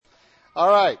All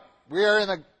right, we are in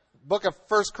the book of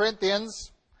 1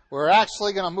 Corinthians. We're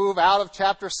actually going to move out of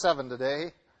chapter 7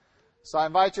 today. So I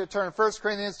invite you to turn to 1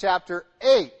 Corinthians chapter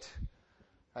 8.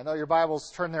 I know your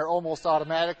Bibles turn there almost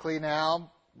automatically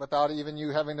now without even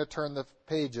you having to turn the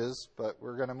pages, but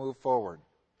we're going to move forward.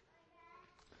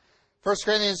 1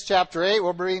 Corinthians chapter 8,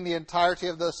 we'll be reading the entirety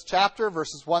of this chapter,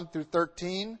 verses 1 through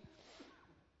 13.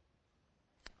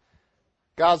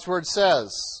 God's Word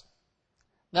says,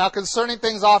 "Now concerning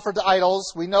things offered to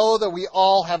idols, we know that we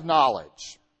all have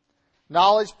knowledge.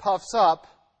 Knowledge puffs up,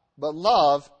 but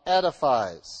love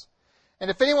edifies.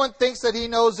 And if anyone thinks that he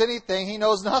knows anything, he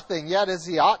knows nothing, yet as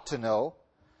he ought to know.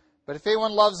 But if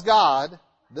anyone loves God,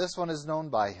 this one is known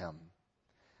by him.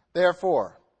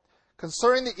 Therefore,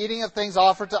 concerning the eating of things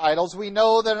offered to idols, we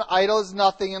know that an idol is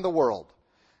nothing in the world,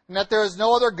 and that there is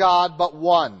no other God but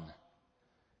one.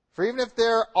 For even if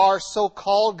there are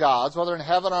so-called gods, whether in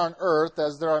heaven or on earth,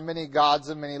 as there are many gods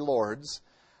and many lords,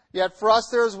 yet for us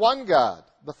there is one God,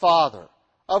 the Father,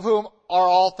 of whom are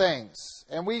all things,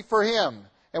 and we for him,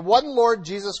 and one Lord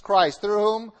Jesus Christ, through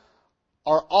whom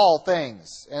are all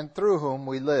things, and through whom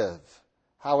we live.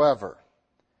 However,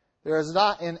 there is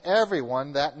not in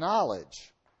everyone that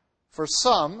knowledge. For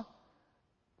some,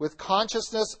 with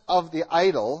consciousness of the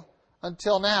idol,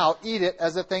 until now eat it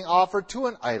as a thing offered to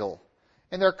an idol,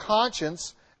 and their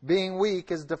conscience, being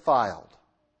weak, is defiled.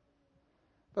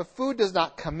 But food does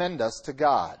not commend us to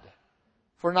God.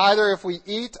 For neither if we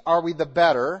eat are we the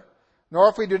better, nor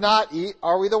if we do not eat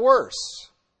are we the worse.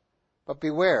 But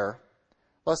beware,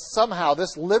 lest somehow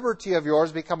this liberty of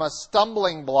yours become a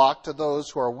stumbling block to those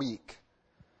who are weak.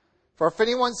 For if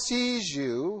anyone sees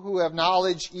you who have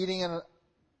knowledge eating in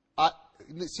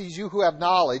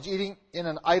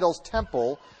an idol's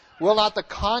temple, will not the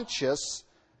conscience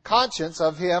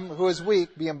of him who is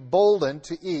weak be emboldened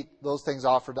to eat those things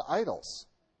offered to idols?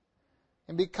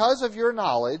 And because of your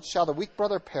knowledge shall the weak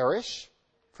brother perish,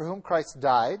 for whom Christ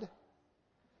died?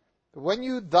 But when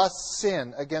you thus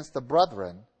sin against the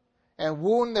brethren, and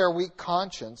wound their weak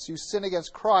conscience, you sin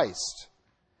against Christ.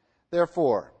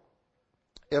 Therefore,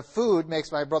 if food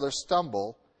makes my brother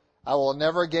stumble, I will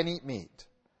never again eat meat,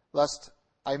 lest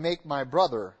I make my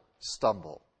brother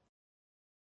stumble."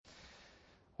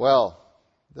 Well,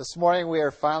 this morning we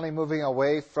are finally moving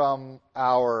away from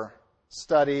our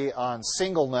study on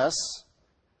singleness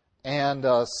and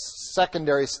a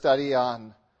secondary study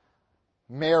on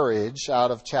marriage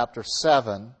out of chapter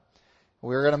 7.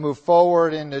 We're going to move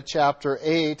forward into chapter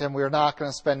 8, and we're not going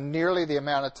to spend nearly the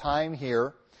amount of time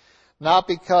here, not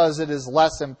because it is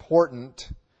less important.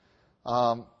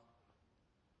 For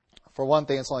one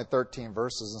thing, it's only 13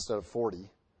 verses instead of 40.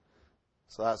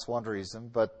 So that's one reason.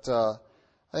 But I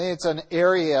think it's an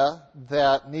area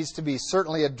that needs to be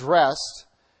certainly addressed,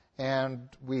 and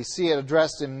we see it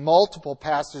addressed in multiple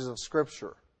passages of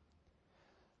Scripture.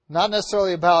 Not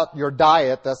necessarily about your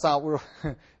diet. That's not.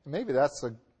 Maybe that's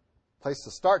a place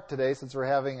to start today, since we're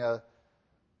having a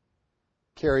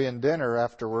carry-in dinner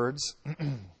afterwards.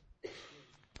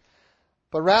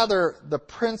 But rather the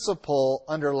principle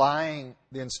underlying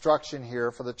the instruction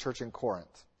here for the church in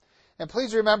Corinth. And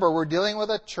please remember, we're dealing with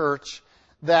a church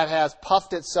that has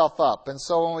puffed itself up. And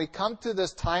so when we come to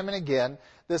this time and again,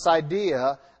 this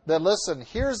idea that, listen,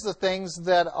 here's the things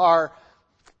that are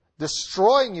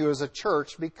destroying you as a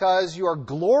church because you are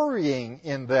glorying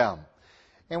in them.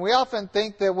 And we often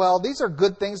think that, well, these are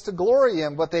good things to glory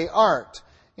in, but they aren't.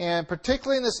 And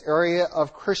particularly in this area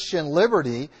of Christian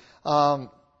liberty,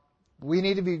 we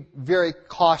need to be very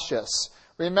cautious.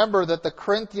 Remember that the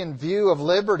Corinthian view of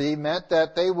liberty meant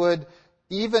that they would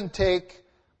even take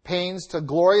pains to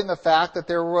glory in the fact that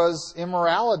there was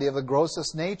immorality of the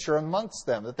grossest nature amongst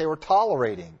them, that they were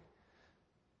tolerating.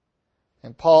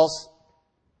 And Paul's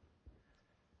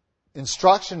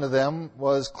instruction to them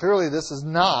was clearly this is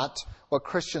not what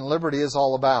Christian liberty is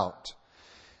all about.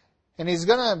 And he's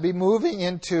going to be moving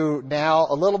into now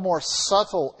a little more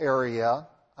subtle area.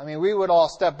 I mean, we would all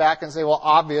step back and say, well,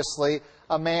 obviously,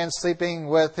 a man sleeping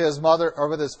with his mother or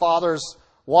with his father's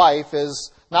wife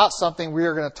is not something we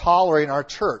are going to tolerate in our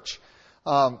church.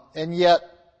 And yet,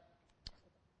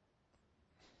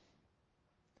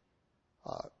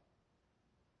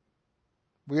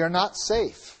 we are not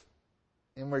safe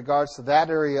in regards to that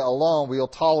area alone. We'll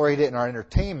tolerate it in our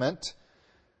entertainment.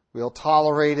 We'll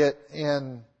tolerate it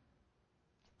in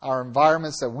our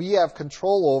environments that we have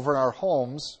control over in our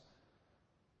homes.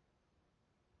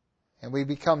 And we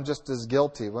become just as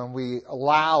guilty when we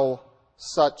allow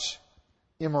such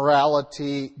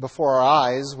immorality before our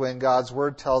eyes, when God's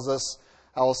Word tells us,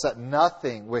 I will set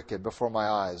nothing wicked before my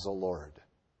eyes, O Lord.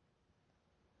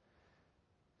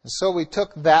 And so we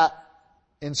took that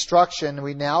instruction,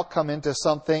 we now come into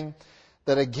something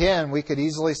that, again, we could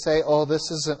easily say, oh, this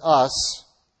isn't us.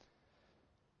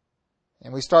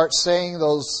 And we start saying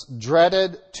those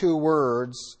dreaded two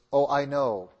words, oh, I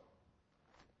know.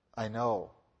 I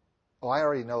know. Oh, I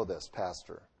already know this,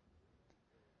 Pastor.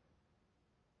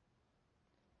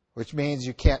 Which means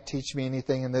you can't teach me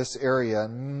anything in this area.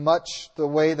 And much the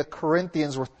way the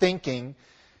Corinthians were thinking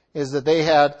is that they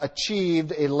had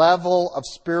achieved a level of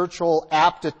spiritual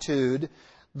aptitude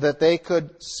that they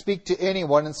could speak to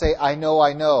anyone and say, I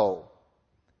know,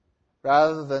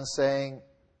 rather than saying,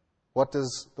 what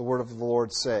does the word of the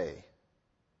Lord say?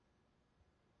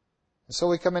 And so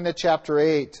we come into chapter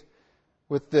 8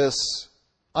 with this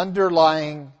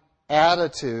underlying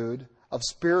attitude of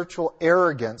spiritual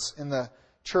arrogance in the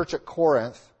church at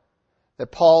Corinth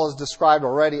that Paul has described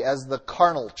already as the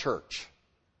carnal church.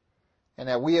 And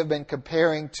that we have been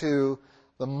comparing to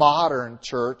the modern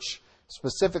church,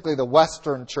 specifically the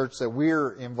Western church that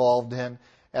we're involved in,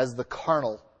 as the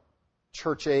carnal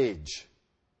church age.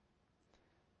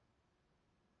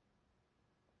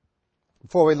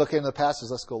 Before we look into the passage,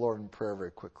 let's go, Lord, in prayer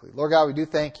very quickly. Lord God, we do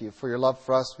thank you for your love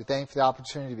for us. We thank you for the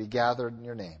opportunity to be gathered in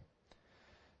your name,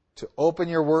 to open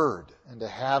your word and to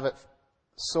have it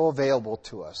so available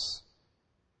to us.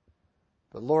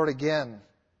 But Lord, again,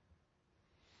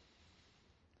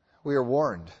 we are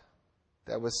warned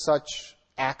that with such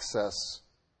access,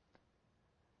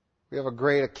 we have a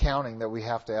great accounting that we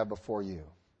have to have before you.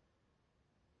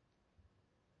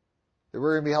 That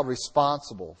we're going to be held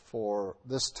responsible for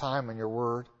this time in your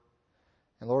word.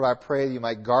 And Lord, I pray you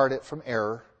might guard it from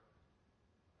error.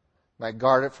 You might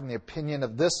guard it from the opinion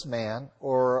of this man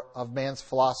or of man's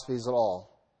philosophies at all.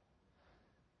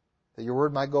 That your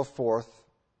word might go forth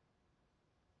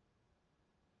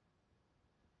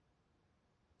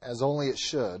as only it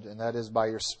should, and that is by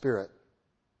your Spirit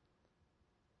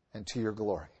and to your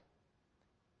glory.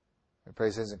 We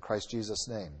praise these in Christ Jesus'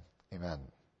 name. Amen.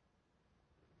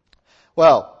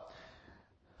 Well,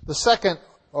 the second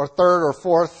or third or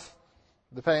fourth,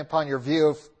 depending upon your view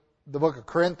of the book of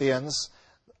Corinthians,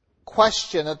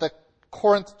 question that the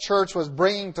Corinth church was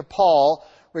bringing to Paul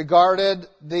regarded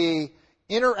the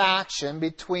interaction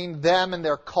between them and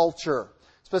their culture.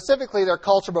 Specifically their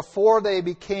culture before they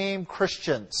became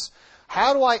Christians.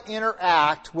 How do I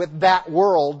interact with that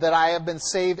world that I have been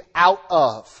saved out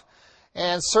of?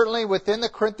 And certainly within the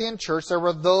Corinthian church, there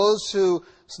were those who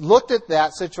looked at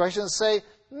that situation and say,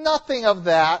 nothing of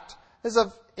that is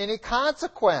of any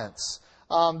consequence.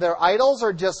 Their idols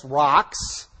are just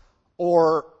rocks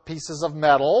or pieces of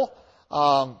metal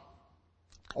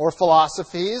or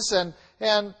philosophies.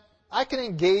 And I can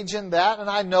engage in that, and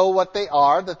I know what they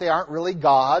are, that they aren't really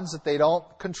gods, that they don't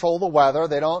control the weather,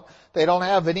 they don't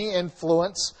have any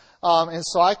influence. And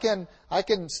so I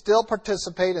can still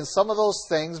participate in some of those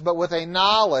things, but with a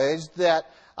knowledge that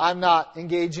I'm not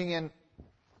engaging in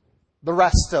the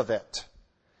rest of it.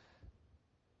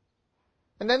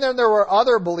 And then there were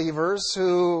other believers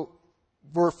who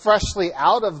were freshly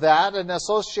out of that and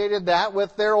associated that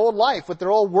with their old life, with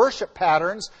their old worship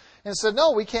patterns, and said,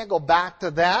 no, we can't go back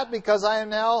to that because I am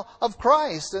now of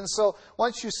Christ. And so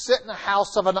once you sit in the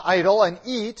house of an idol and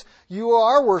eat, you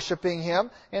are worshiping him.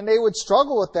 And they would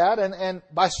struggle with that. And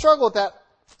by struggle with that,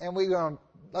 and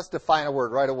let's define a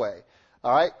word right away.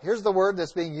 All right, here's the word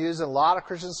that's being used in a lot of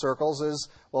Christian circles is,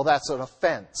 well, that's an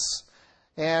offense.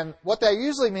 And what that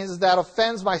usually means is that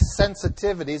offends my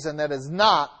sensitivities, and that is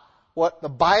not what the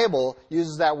Bible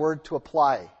uses that word to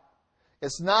apply.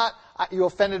 It's not, you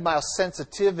offended my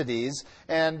sensitivities,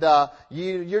 and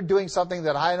you're doing something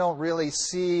that I don't really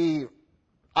see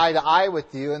eye to eye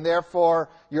with you, and therefore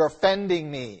you're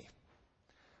offending me.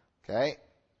 Okay?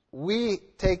 We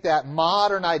take that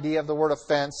modern idea of the word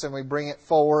offense and we bring it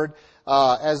forward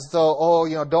as though,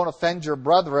 don't offend your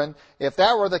brethren. If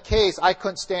that were the case, I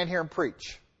couldn't stand here and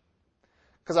preach.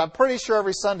 Because I'm pretty sure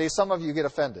every Sunday some of you get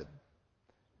offended.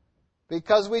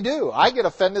 Because we do. I get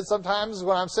offended sometimes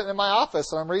when I'm sitting in my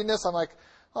office and I'm reading this. I'm like,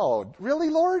 oh, really,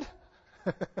 Lord?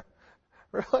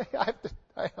 Really?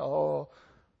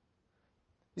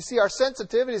 You see, our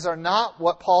sensitivities are not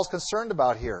what Paul's concerned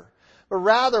about here. But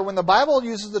rather, when the Bible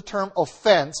uses the term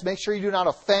offense, make sure you do not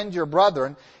offend your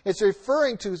brethren, it's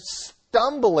referring to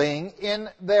stumbling in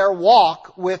their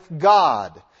walk with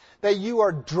God. That you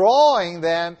are drawing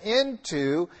them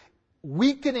into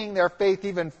weakening their faith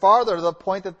even farther to the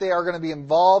point that they are going to be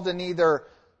involved in either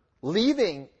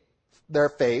leaving their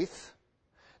faith,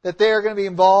 that they are going to be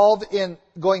involved in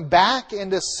going back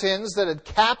into sins that had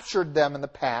captured them in the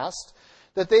past,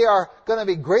 that they are going to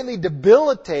be greatly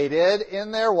debilitated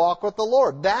in their walk with the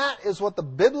Lord. That is what the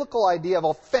biblical idea of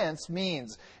offense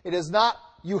means. It is not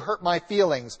you hurt my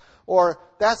feelings, or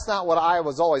that's not what I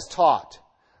was always taught.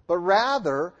 But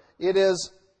rather, it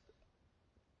is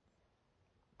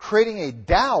creating a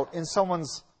doubt in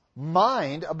someone's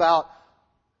mind about,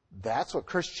 that's what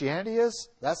Christianity is?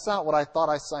 That's not what I thought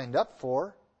I signed up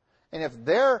for. And if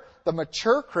they're the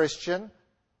mature Christian,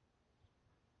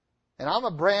 and I'm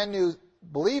a brand new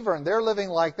believer and they're living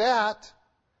like that,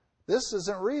 this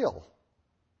isn't real.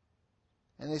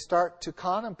 And they start to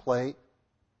contemplate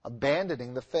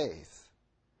abandoning the faith.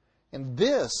 And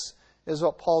this is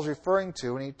what Paul's referring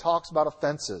to when he talks about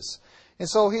offenses. And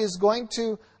so he is going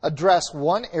to address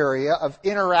one area of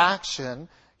interaction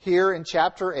here in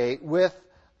chapter 8 with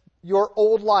your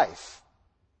old life,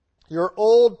 your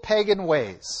old pagan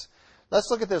ways. Let's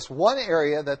look at this one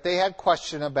area that they had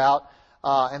question about,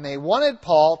 and they wanted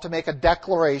Paul to make a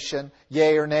declaration,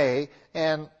 yea or nay,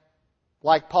 and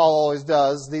like Paul always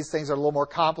does, these things are a little more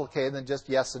complicated than just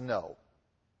yes and no.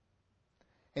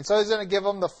 And so he's going to give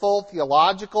them the full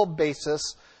theological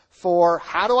basis for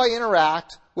how do I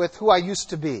interact with who I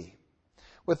used to be,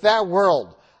 with that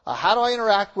world. How do I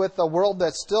interact with a world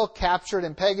that's still captured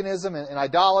in paganism and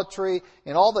idolatry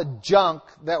and all the junk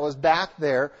that was back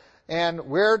there? And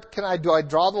where do I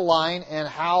draw the line, and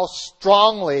how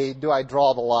strongly do I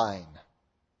draw the line?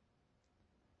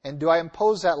 And do I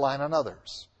impose that line on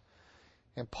others?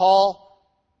 And Paul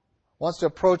wants to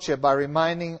approach it by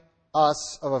reminding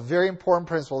us of a very important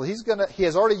principle he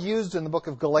has already used in the book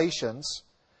of Galatians,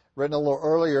 written a little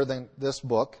earlier than this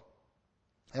book.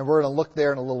 And we're going to look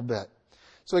there in a little bit.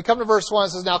 So we come to verse 1. It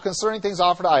says, now concerning things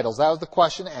offered to idols. That was the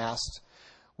question asked.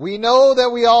 We know that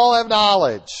we all have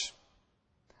knowledge.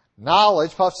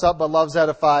 Knowledge puffs up, but love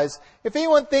edifies. If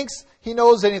anyone thinks he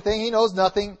knows anything, he knows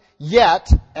nothing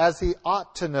yet as he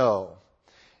ought to know.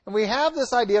 And we have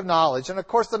this idea of knowledge. And of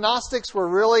course, the Gnostics were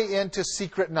really into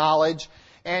secret knowledge.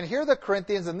 And here are the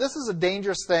Corinthians, and this is a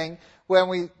dangerous thing when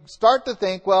we start to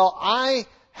think, well, I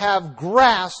have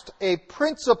grasped a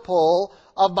principle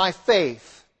of my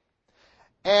faith.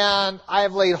 And I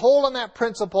have laid hold on that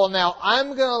principle. Now I'm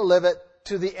going to live it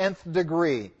to the nth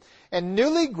degree. And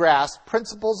newly grasped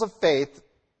principles of faith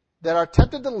that are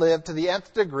tempted to live to the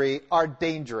nth degree are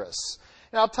dangerous.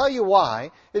 And I'll tell you why.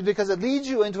 It's because it leads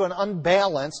you into an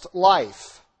unbalanced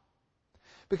life.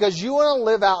 Because you want to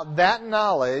live out that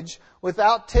knowledge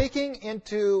without taking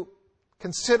into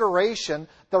consideration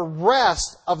the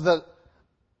rest of the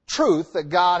truth that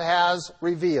God has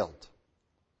revealed.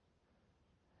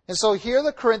 And so here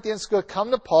the Corinthians could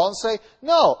come to Paul and say,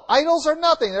 no, idols are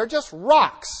nothing. They're just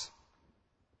rocks.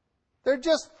 They're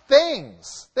just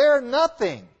things. They're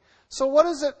nothing. So what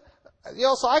is it?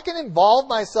 So I can involve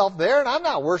myself there, and I'm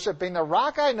not worshiping the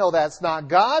rock. I know that's not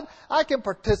God. I can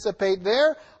participate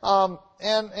there.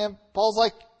 And Paul's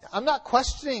like, I'm not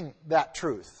questioning that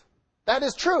truth. That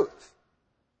is truth.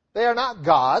 They are not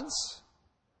gods.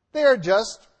 They are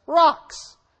just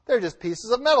rocks. They're just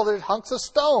pieces of metal. They're hunks of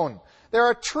stone. They're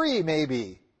a tree,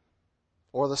 maybe.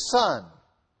 Or the sun.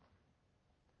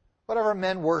 Whatever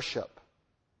men worship.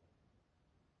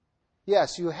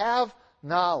 Yes, you have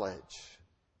knowledge.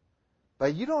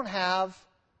 But you don't have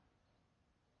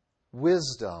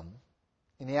wisdom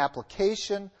in the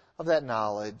application of that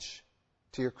knowledge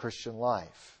to your Christian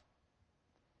life.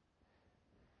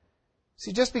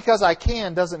 See, just because I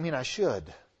can doesn't mean I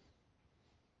should.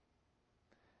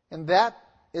 And that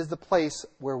is the place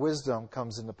where wisdom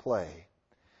comes into play.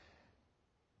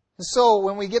 And so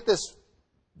when we get this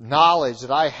knowledge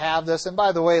that I have this, and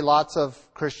by the way, lots of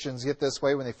Christians get this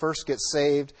way when they first get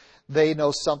saved. They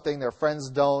know something their friends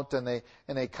don't, and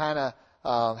they kind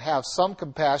of have some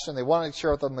compassion. They want to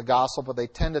share with them the gospel, but they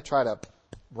tend to try to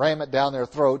ram it down their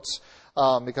throats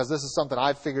because this is something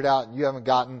I've figured out and you haven't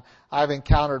gotten. I've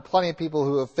encountered plenty of people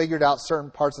who have figured out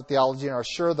certain parts of theology and are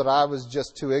sure that I was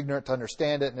just too ignorant to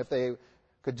understand it, and if they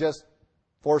could just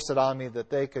force it on me that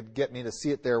they could get me to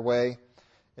see it their way,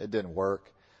 it didn't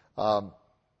work,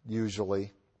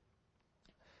 usually.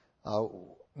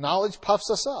 Knowledge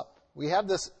puffs us up. We have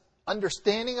this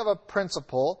understanding of a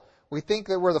principle. We think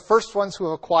that we're the first ones who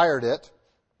have acquired it,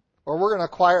 or we're going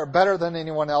to acquire it better than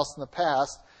anyone else in the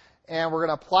past, and we're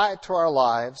going to apply it to our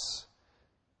lives,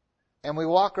 and we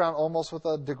walk around almost with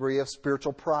a degree of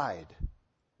spiritual pride.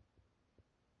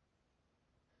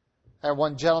 I had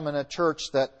one gentleman at church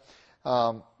that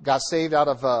got saved out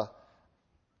of a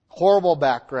horrible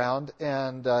background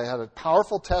and had a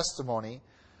powerful testimony,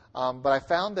 but I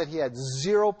found that he had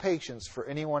zero patience for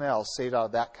anyone else saved out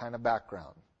of that kind of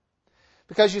background.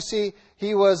 Because you see,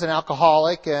 he was an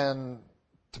alcoholic and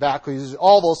tobacco user,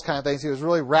 all those kind of things. He was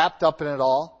really wrapped up in it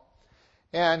all.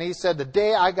 And he said, the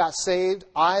day I got saved,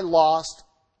 I lost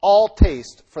all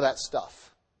taste for that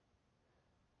stuff.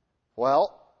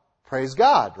 Well, praise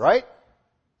God, right?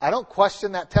 I don't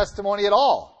question that testimony at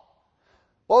all.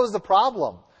 What was the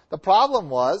problem? The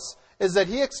problem is that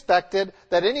he expected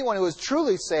that anyone who was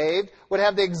truly saved would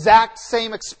have the exact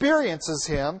same experience as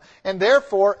him, and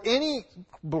therefore any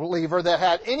believer that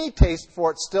had any taste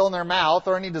for it still in their mouth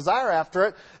or any desire after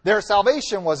it, their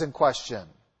salvation was in question.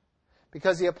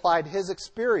 Because he applied his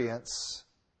experience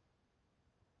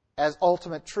as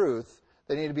ultimate truth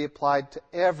that needed to be applied to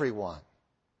everyone.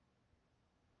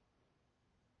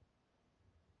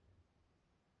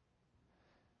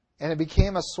 And it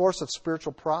became a source of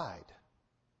spiritual pride.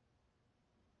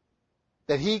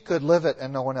 That he could live it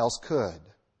and no one else could.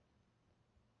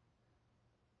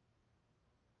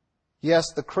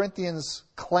 Yes, the Corinthians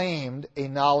claimed a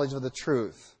knowledge of the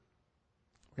truth.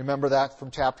 Remember that from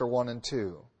chapter 1 and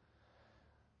 2.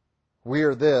 We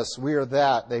are this, we are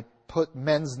that. They put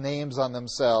men's names on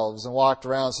themselves and walked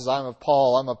around and says, I'm of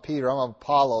Paul, I'm of Peter, I'm of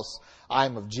Apollos,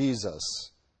 I'm of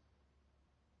Jesus.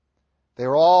 They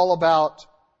were all about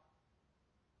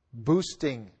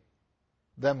boosting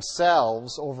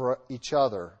themselves over each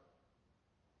other.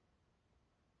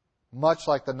 Much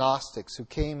like the Gnostics who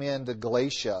came into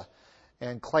Galatia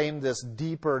and claimed this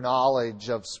deeper knowledge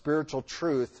of spiritual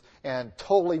truth and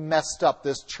totally messed up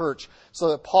this church. So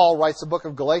that Paul writes the book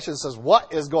of Galatians and says,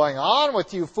 what is going on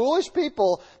with you foolish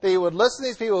people that you would listen to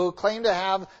these people who claim to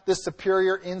have this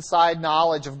superior inside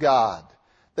knowledge of God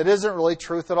that isn't really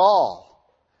truth at all?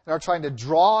 And are trying to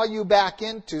draw you back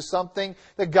into something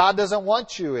that God doesn't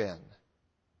want you in.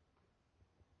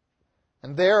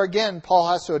 And there again,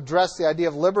 Paul has to address the idea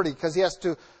of liberty because he has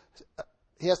to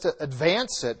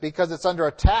advance it because it's under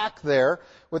attack there.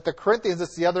 With the Corinthians,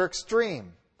 it's the other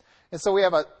extreme. And so we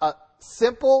have a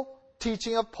simple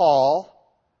teaching of Paul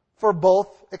for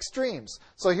both extremes.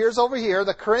 So here's over here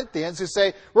the Corinthians who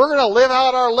say, we're going to live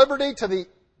out our liberty to the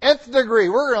nth degree.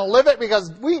 We're going to live it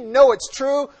because we know it's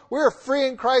true. We're free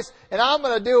in Christ, and I'm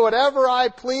going to do whatever I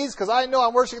please because I know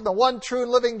I'm worshiping the one true and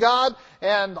living God,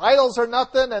 and idols are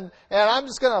nothing, and I'm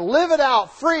just going to live it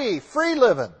out, free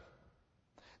living.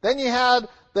 Then you had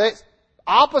the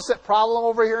opposite problem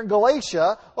over here in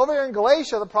Galatia. Over here in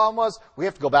Galatia, the problem was we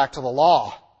have to go back to the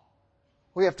law.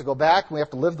 We have to go back, we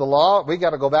have to live the law. We've got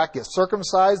to go back, get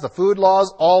circumcised, the food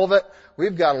laws, all of it.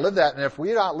 We've got to live that, and if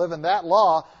we're not living that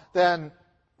law, then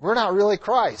we're not really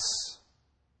Christ.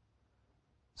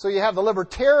 So you have the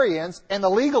libertarians and the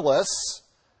legalists.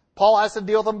 Paul has to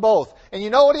deal with them both. And you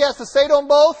know what he has to say to them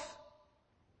both?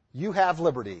 You have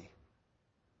liberty,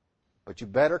 but you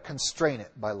better constrain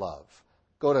it by love.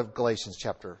 Go to Galatians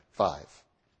chapter 5.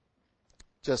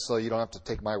 Just so you don't have to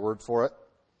take my word for it.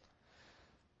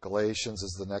 Galatians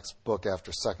is the next book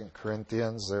after 2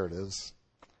 Corinthians. There it is.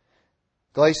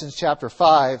 Galatians chapter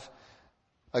 5.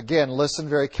 Again, listen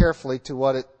very carefully to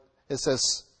what it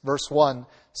says, verse 1.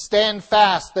 Stand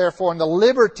fast, therefore, in the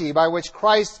liberty by which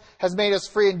Christ has made us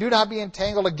free, and do not be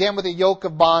entangled again with a yoke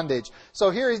of bondage. So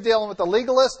here he's dealing with the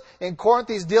legalist. In Corinth,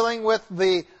 he's dealing with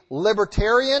the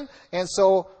libertarian. And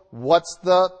so what's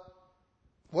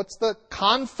the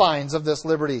confines of this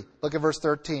liberty? Look at verse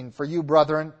 13. For you,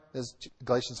 brethren, is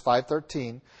Galatians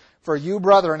 5:13. For you,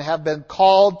 brethren, have been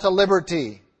called to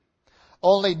liberty.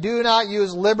 Only do not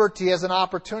use liberty as an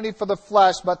opportunity for the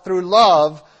flesh, but through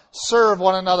love serve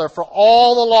one another. For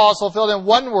all the law is fulfilled in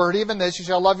one word, even this, you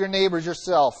shall love your neighbors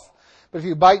yourself. But if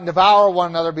you bite and devour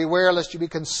one another, beware lest you be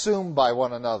consumed by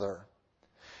one another.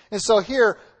 And so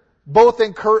here, both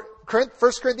in 1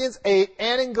 Corinthians 8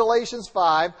 and in Galatians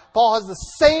 5, Paul has the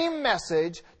same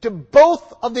message to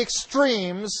both of the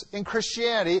extremes in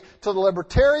Christianity. To the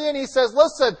libertarian, he says,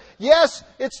 listen, yes,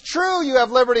 it's true you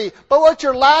have liberty, but what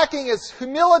you're lacking is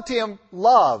humility and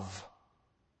love.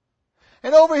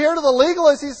 And over here to the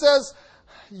legalist, he says,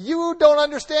 you don't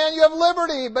understand you have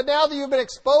liberty, but now that you've been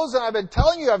exposed and I've been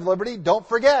telling you have liberty, don't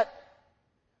forget,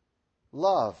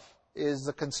 love is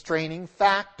the constraining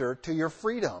factor to your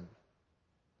freedom.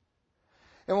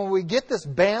 And when we get this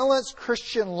balanced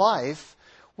Christian life,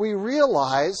 we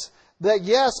realize that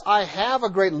yes, I have a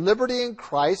great liberty in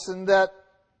Christ and that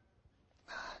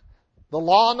the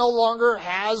law no longer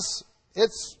has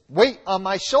its weight on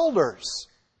my shoulders.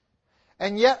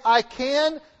 And yet I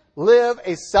can live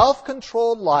a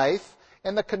self-controlled life,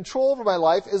 and the control over my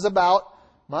life is about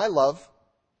my love,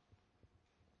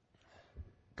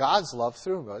 God's love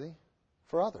through me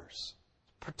for others,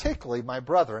 particularly my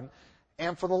brethren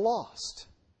and for the lost.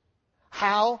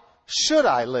 How should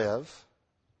I live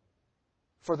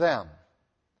for them?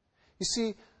 You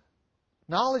see,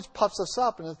 knowledge puffs us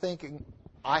up into thinking,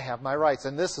 I have my rights.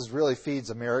 And this really feeds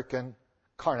American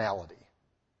carnality,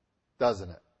 doesn't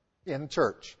it? In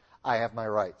church, I have my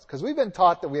rights. Because we've been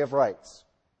taught that we have rights.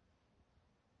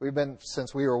 We've been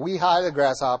since we were wee high the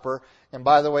grasshopper. And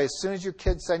by the way, as soon as your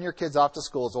kids send your kids off to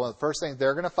school, one of the first things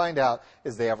they're going to find out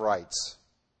is they have rights.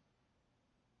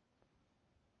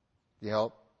 You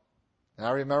know, and I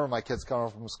remember my kids coming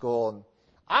home from school and,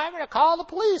 I'm going to call the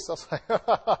police. I was like,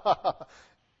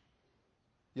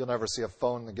 you'll never see a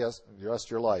phone the rest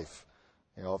of your life,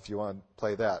 you know, if you want to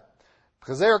play that.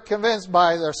 Because they were convinced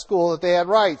by their school that they had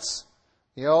rights.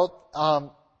 You know,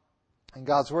 and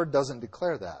God's Word doesn't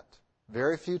declare that.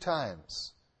 Very few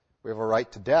times. We have a right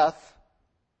to death.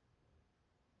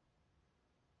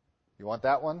 You want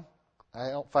that one? I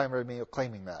don't find very many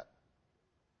claiming that.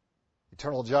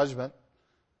 Eternal judgment.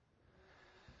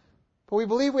 But we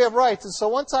believe we have rights. And so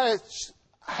once I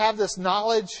have this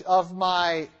knowledge of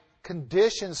my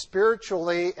condition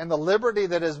spiritually and the liberty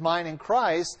that is mine in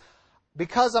Christ,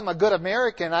 because I'm a good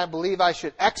American, I believe I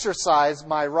should exercise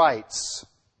my rights.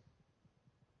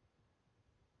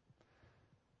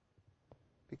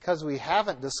 Because we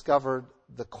haven't discovered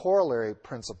the corollary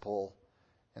principle,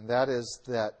 and that is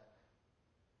that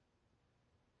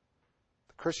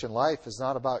the Christian life is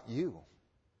not about you.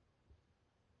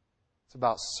 It's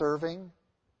about serving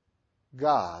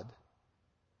God,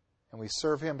 and we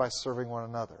serve Him by serving one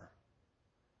another.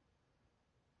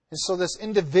 And so this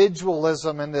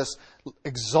individualism and this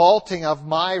exalting of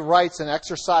my rights and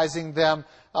exercising them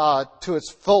to its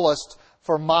fullest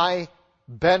for my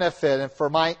benefit and for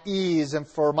my ease and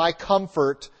for my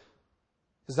comfort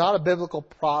is not a biblical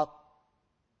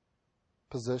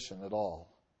proposition at all.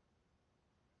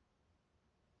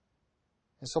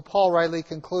 And so Paul rightly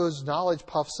concludes, knowledge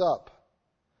puffs up.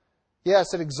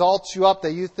 Yes, it exalts you up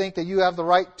that you think that you have the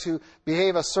right to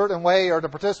behave a certain way or to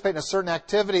participate in a certain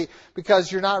activity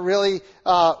because you're not really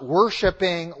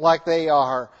worshiping like they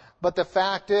are. But the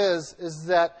fact is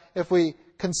that if we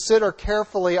consider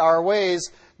carefully our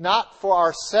ways, not for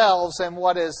ourselves and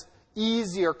what is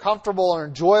easy or comfortable or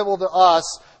enjoyable to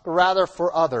us, but rather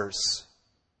for others.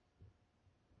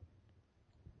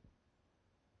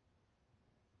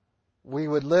 We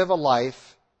would live a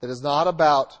life that is not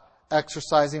about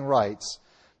exercising rights,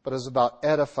 but is about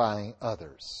edifying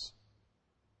others.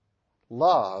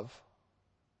 Love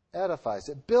edifies.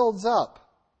 It builds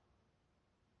up.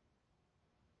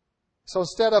 So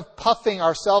instead of puffing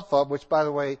ourselves up, which, by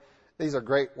the way, these are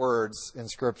great words in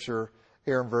Scripture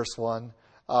here in verse 1.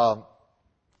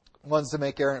 One's to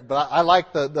make arrogant, but I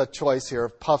like the choice here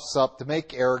of puffs up, to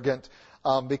make arrogant,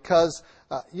 because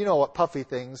you know what, puffy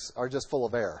things are just full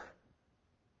of air.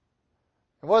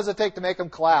 And what does it take to make them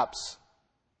collapse?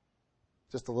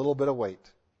 Just a little bit of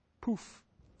weight. Poof.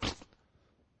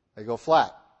 They go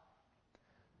flat.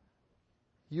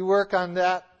 You work on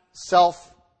that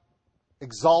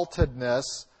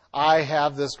self-exaltedness. I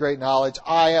have this great knowledge.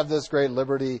 I have this great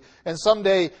liberty. And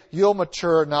someday you'll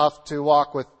mature enough to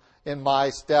walk in my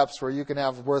steps where you can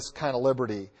have this kind of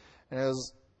liberty. And it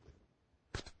was,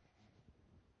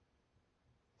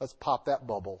 let's pop that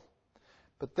bubble.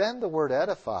 But then the word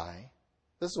edify,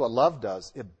 this is what love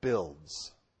does. It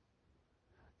builds.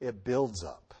 It builds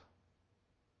up.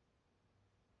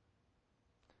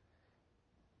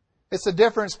 It's the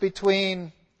difference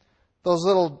between those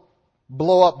little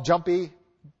blow-up, jumpy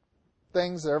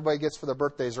things that everybody gets for their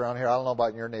birthdays around here. I don't know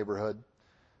about in your neighborhood.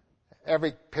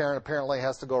 Every parent apparently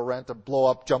has to go rent a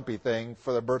blow-up, jumpy thing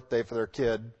for their birthday for their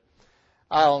kid.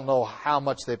 I don't know how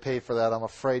much they pay for that. I'm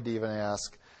afraid to even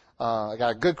ask. I got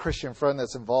a good Christian friend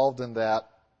that's involved in that,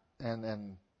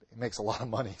 and he makes a lot of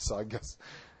money, so I guess.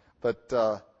 But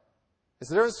it's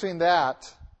the difference between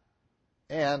that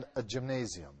and a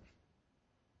gymnasium.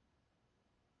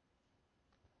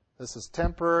 This is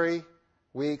temporary,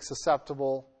 weak,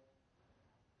 susceptible.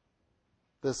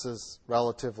 This is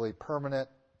relatively permanent,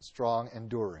 strong,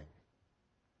 enduring.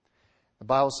 The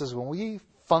Bible says when we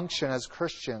function as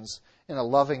Christians in a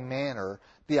loving manner,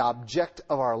 the object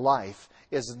of our life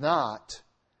is not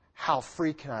how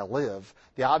free can I live.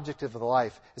 The objective of the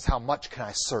life is how much can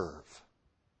I serve.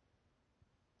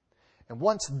 And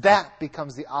once that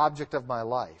becomes the object of my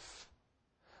life,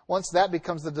 once that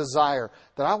becomes the desire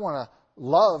that I want to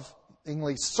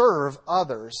lovingly serve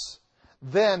others,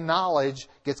 then knowledge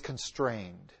gets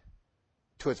constrained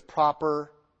to its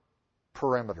proper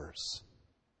perimeters.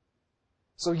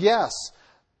 So yes,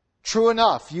 true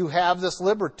enough, you have this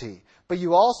liberty, but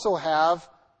you also have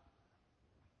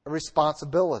a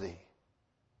responsibility.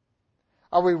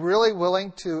 Are we really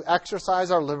willing to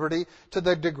exercise our liberty to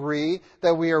the degree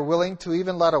that we are willing to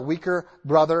even let a weaker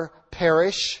brother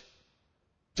perish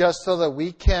just so that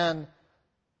we can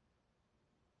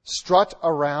strut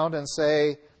around and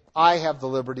say, I have the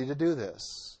liberty to do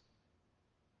this?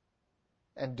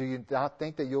 And do you not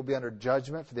think that you'll be under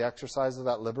judgment for the exercise of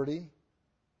that liberty?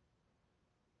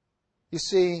 You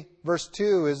see, verse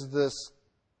 2 is this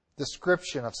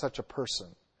description of such a person.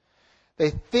 They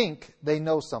think they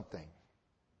know something,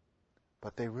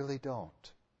 but they really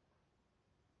don't.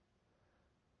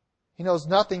 He knows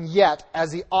nothing yet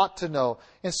as he ought to know.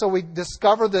 And so we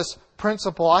discover this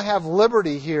principle. I have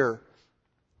liberty here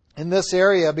in this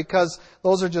area because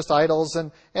those are just idols.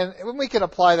 And we can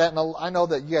apply that. And I know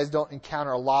that you guys don't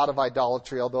encounter a lot of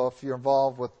idolatry, although if you're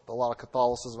involved with a lot of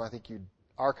Catholicism, I think you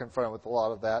are confronted with a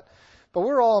lot of that. But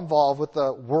we're all involved with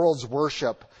the world's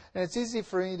worship. And it's easy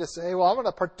for me to say, well, I'm going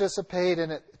to participate in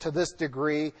it to this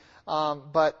degree.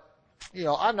 But,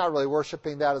 I'm not really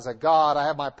worshiping that as a God. I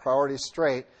have my priorities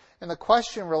straight. And the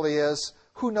question really is,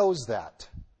 who knows that?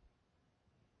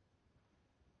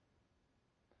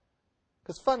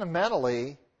 Because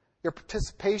fundamentally, your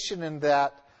participation in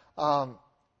that,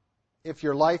 if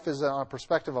your life is on a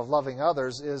perspective of loving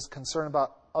others, is concerned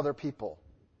about other people.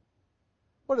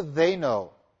 What do they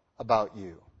know about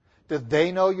you? Do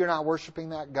they know you're not worshiping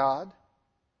that God?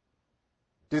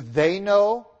 Do they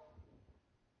know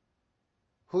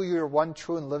who your one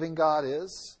true and living God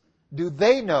is? Do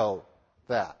they know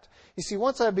that? You see,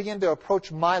 once I begin to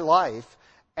approach my life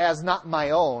as not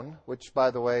my own, which,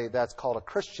 by the way, that's called a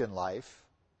Christian life,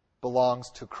 belongs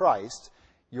to Christ.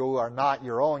 You are not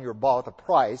your own, you're bought with a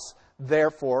price.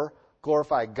 Therefore,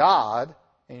 glorify God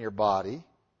in your body.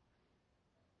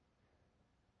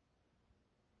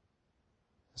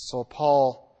 So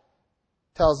Paul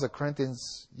tells the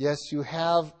Corinthians, yes, you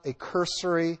have a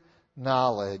cursory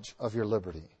knowledge of your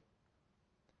liberty,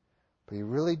 but you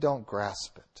really don't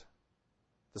grasp it,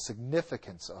 the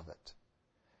significance of it.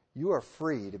 You are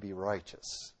free to be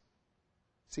righteous.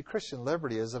 See, Christian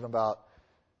liberty isn't about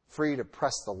free to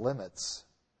press the limits.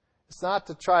 It's not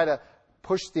to try to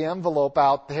push the envelope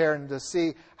out there and to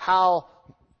see how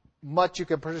much you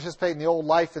can participate in the old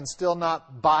life and still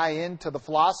not buy into the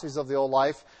philosophies of the old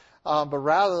life, but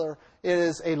rather it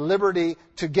is a liberty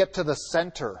to get to the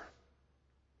center.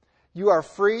 You are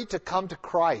free to come to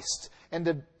Christ and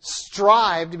to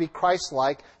strive to be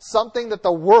Christ-like, something that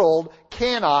the world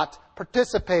cannot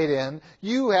participate in.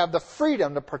 You have the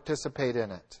freedom to participate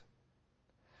in it.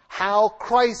 How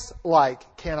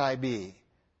Christ-like can I be?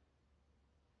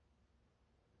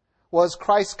 Was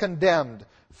Christ condemned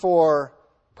for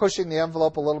pushing the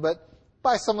envelope a little bit?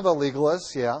 By some of the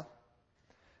legalists, yeah.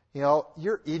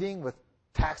 You're eating with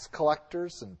tax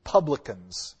collectors and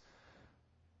publicans.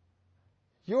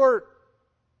 Your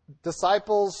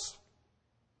disciples,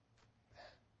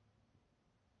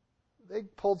 they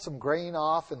pulled some grain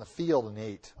off in the field and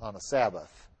ate on a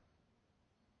Sabbath.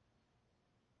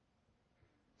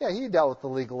 Yeah, he dealt with the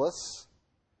legalists.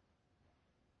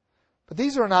 But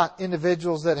these are not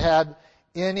individuals that had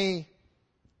any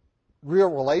real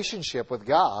relationship with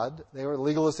God. They were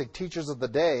legalistic teachers of the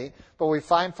day. But we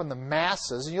find from the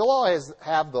masses, and you'll always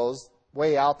have those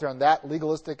way out there on that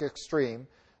legalistic extreme,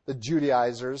 the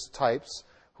Judaizers types,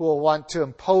 who will want to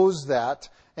impose that,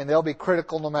 and they'll be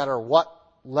critical no matter what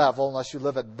level, unless you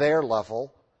live at their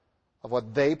level of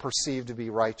what they perceive to be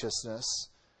righteousness.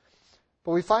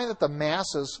 But we find that the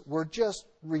masses were just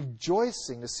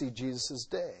rejoicing to see Jesus'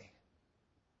 day.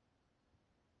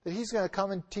 That He's going to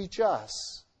come and teach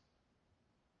us.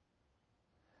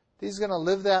 He's going to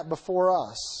live that before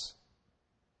us.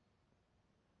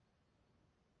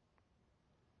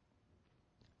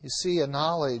 You see, a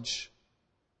knowledge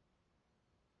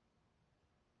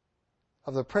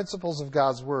of the principles of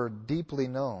God's Word, deeply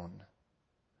known,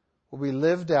 will be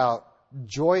lived out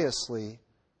joyously,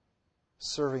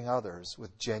 serving others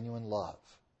with genuine love.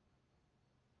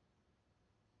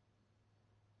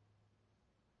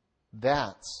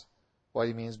 That's what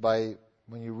he means by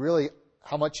when you really,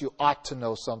 how much you ought to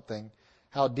know something,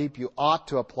 how deep you ought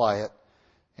to apply it,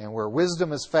 and where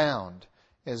wisdom is found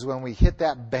is when we hit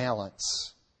that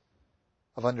balance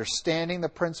of understanding the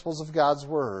principles of God's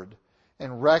Word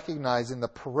and recognizing the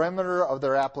perimeter of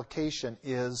their application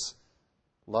is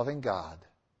loving God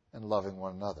and loving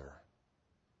one another.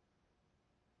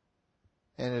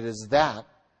 And it is that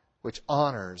which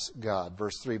honors God.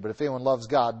 Verse 3, but if anyone loves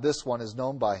God, this one is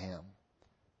known by Him.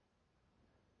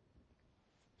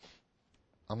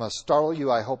 I'm going to startle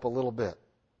you, I hope, a little bit.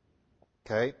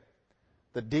 Okay?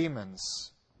 The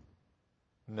demons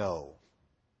know.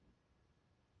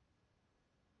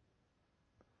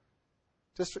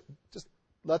 Just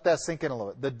let that sink in a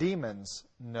little bit. The demons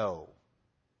know.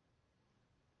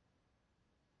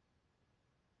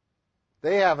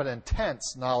 They have an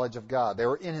intense knowledge of God. They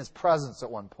were in His presence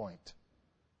at one point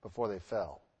before they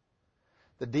fell.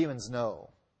 The demons know.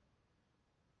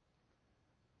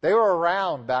 They were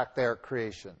around back there at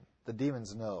creation. The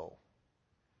demons know.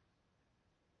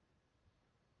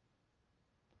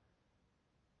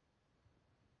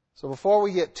 So before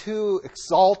we get too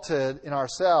exalted in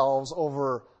ourselves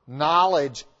over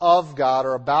knowledge of God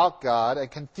or about God and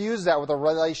confuse that with a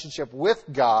relationship with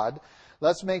God,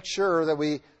 let's make sure that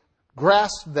we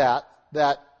grasp that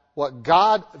what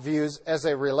God views as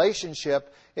a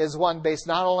relationship is one based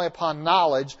not only upon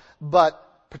knowledge,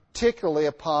 but particularly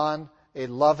upon a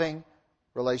loving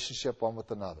relationship one with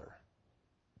another.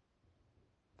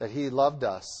 That He loved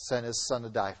us, sent His Son to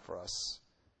die for us.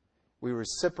 We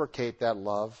reciprocate that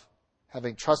love,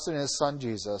 having trusted in His Son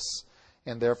Jesus,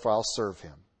 and therefore I'll serve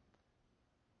Him.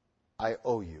 I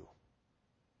owe you,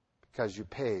 because you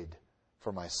paid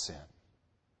for my sin.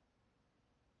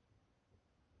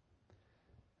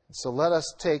 So let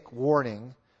us take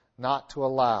warning not to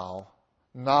allow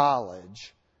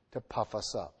knowledge to puff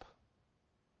us up.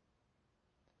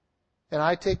 And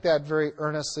I take that very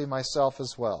earnestly myself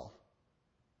as well.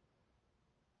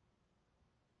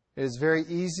 It is very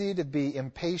easy to be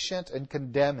impatient and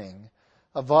condemning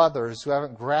of others who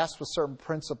haven't grasped a certain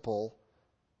principle.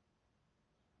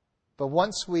 But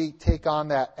once we take on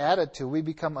that attitude, we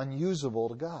become unusable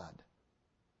to God.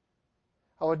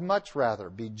 I would much rather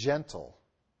be gentle,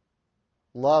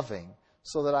 loving,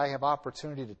 so that I have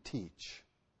opportunity to teach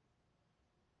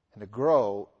and to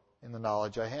grow in the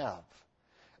knowledge I have.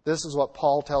 This is what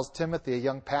Paul tells Timothy, a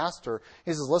young pastor.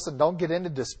 He says, listen, don't get into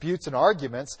disputes and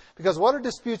arguments, because what are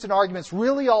disputes and arguments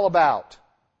really all about?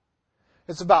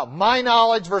 It's about my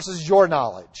knowledge versus your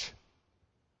knowledge.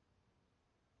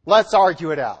 Let's argue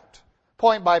it out,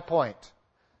 point by point.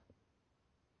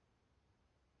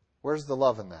 Where's the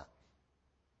love in that?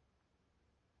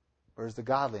 Where's the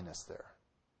godliness there?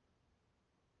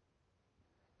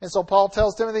 And so Paul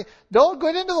tells Timothy, don't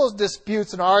get into those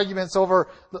disputes and arguments over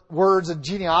words and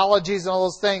genealogies and all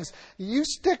those things. You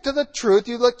stick to the truth.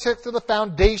 You stick to the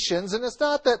foundations. And it's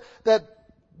not that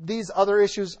these other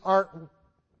issues aren't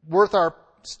worth our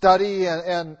study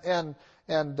and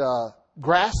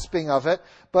grasping of it.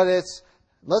 But it's,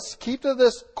 let's keep to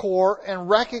this core and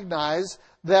recognize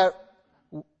that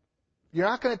you're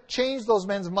not going to change those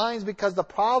men's minds, because the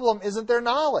problem isn't their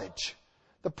knowledge.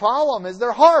 The problem is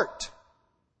their heart.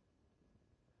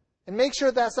 And make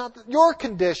sure that's not your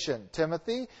condition,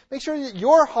 Timothy. Make sure that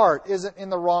your heart isn't in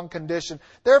the wrong condition.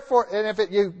 Therefore, and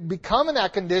if you become in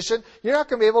that condition, you're not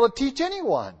going to be able to teach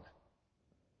anyone.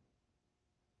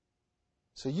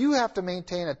 So you have to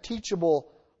maintain a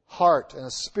teachable heart and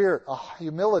a spirit, a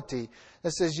humility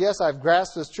that says, yes, I've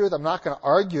grasped this truth. I'm not going to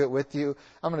argue it with you.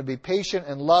 I'm going to be patient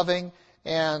and loving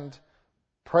and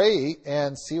pray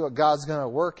and see what God's going to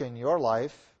work in your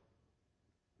life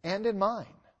and in mine.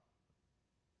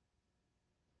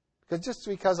 Because just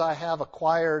because I have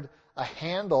acquired a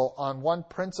handle on one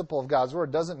principle of God's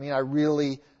Word doesn't mean I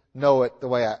really know it the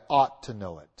way I ought to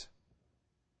know it.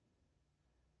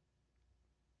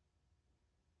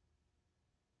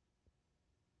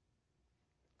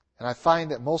 And I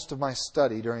find that most of my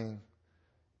study during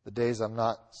the days I'm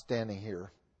not standing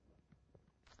here,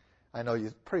 I know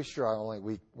you're pretty sure I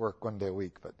only work one day a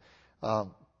week, but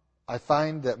I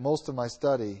find that most of my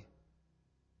study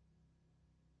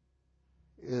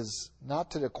is not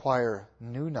to acquire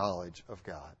new knowledge of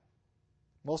God.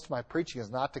 Most of my preaching is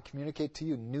not to communicate to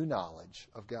you new knowledge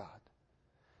of God,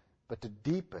 but to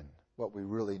deepen what we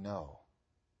really know.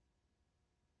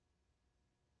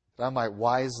 That I might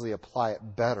wisely apply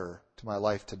it better to my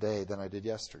life today than I did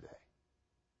yesterday.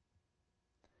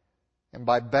 And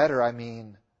by better, I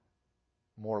mean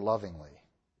more lovingly,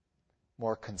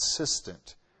 more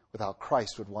consistent with how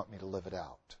Christ would want me to live it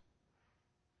out.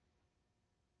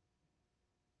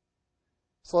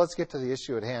 So let's get to the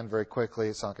issue at hand very quickly.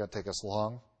 It's not going to take us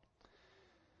long.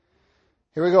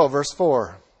 Here we go, verse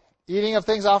 4. Eating of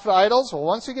things offered to idols. Well,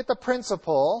 once we get the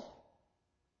principle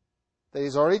that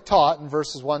he's already taught in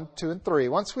verses 1, 2, and 3,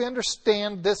 once we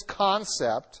understand this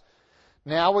concept,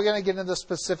 now we're going to get into the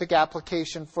specific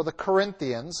application for the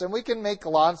Corinthians, and we can make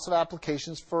lots of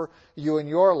applications for you in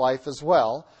your life as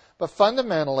well. But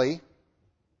fundamentally,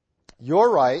 you're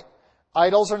right,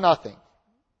 idols are nothing.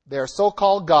 They are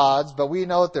so-called gods, but we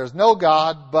know that there's no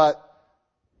God but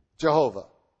Jehovah,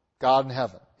 God in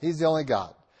heaven. He's the only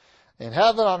God. In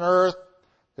heaven, on earth,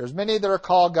 there's many that are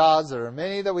called gods. There are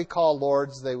many that we call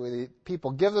lords.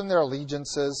 People give them their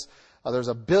allegiances. There's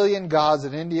 1 billion gods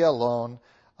in India alone.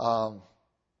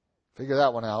 Figure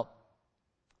that one out.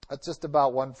 That's just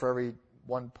about one for every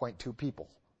 1.2 people.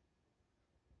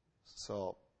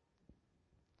 So,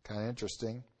 kind of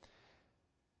interesting.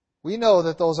 We know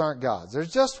that those aren't gods.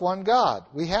 There's just one God.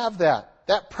 We have that.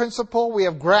 That principle we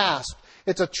have grasped.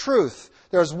 It's a truth.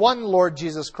 There's one Lord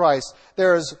Jesus Christ.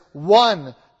 There is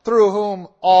one through whom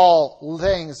all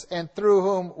things and through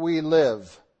whom we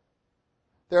live.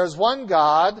 There's one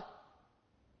God.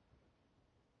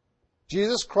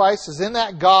 Jesus Christ is in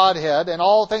that Godhead, and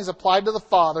all things applied to the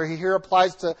Father. He here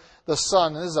applies to the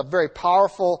Son. And this is a very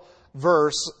powerful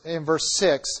verse in verse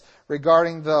 6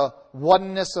 regarding the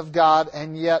oneness of God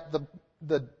and yet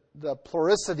the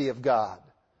pluricity of God.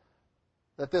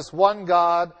 That this one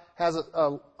God has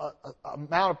a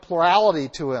amount of plurality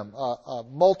to Him, a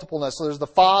multipleness. So there's the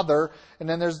Father, and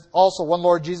then there's also one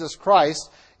Lord Jesus Christ.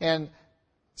 And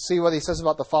see what He says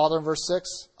about the Father in verse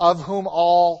 6? Of whom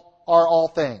all are all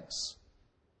things,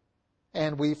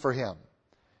 and we for Him.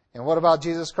 And what about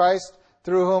Jesus Christ?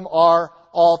 Through whom are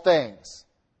all things,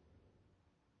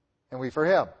 and we for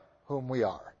Him, whom we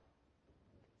are.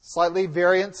 Slightly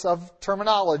variance of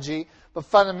terminology, but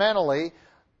fundamentally,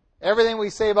 everything we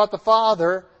say about the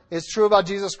Father is true about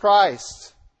Jesus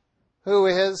Christ, who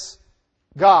is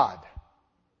God.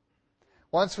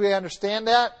 Once we understand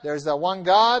that, there's that one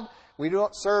God. We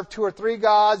don't serve two or three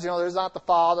gods. There's not the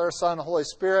Father, Son, and Holy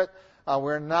Spirit.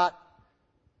 We're not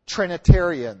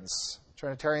Trinitarians.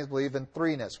 Trinitarians believe in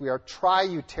threeness. We are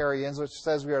Triutarians, which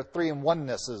says we are three in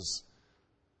onenesses.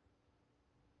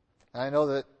 I know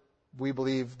that we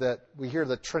believe that we hear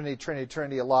the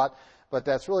Trinity a lot, but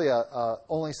that's really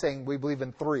only saying we believe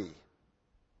in three.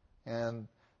 And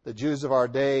the Jews of our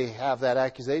day have that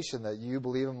accusation that you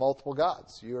believe in multiple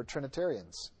gods. You are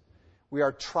Trinitarians. We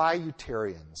are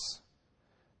Triutarians.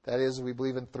 That is, we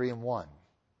believe in three in one.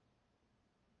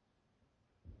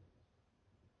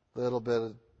 Little bit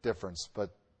of difference,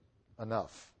 but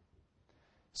enough.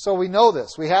 So we know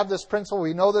this. We have this principle.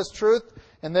 We know this truth.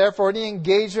 And therefore, any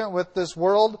engagement with this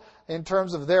world in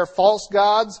terms of their false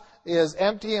gods is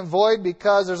empty and void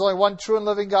because there's only one true and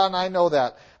living God, and I know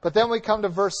that. But then we come to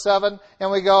verse 7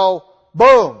 and we go,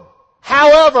 boom!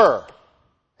 However!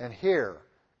 And here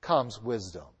comes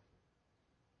wisdom.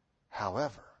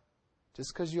 However.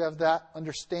 Just because you have that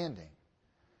understanding.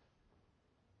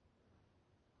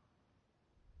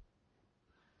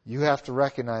 You have to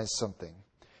recognize something.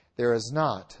 There is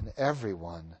not in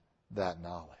everyone that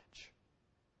knowledge.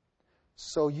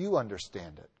 So you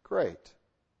understand it. Great.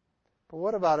 But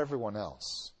what about everyone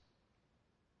else?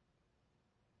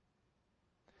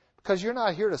 Because you're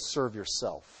not here to serve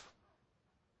yourself.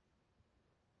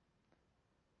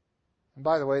 And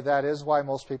by the way, that is why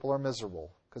most people are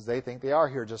miserable. Because they think they are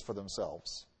here just for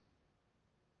themselves.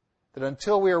 That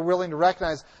until we are willing to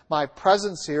recognize my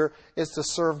presence here is to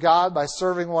serve God by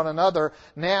serving one another.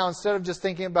 Now, instead of just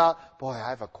thinking about, boy,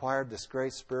 I've acquired this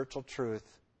great spiritual truth.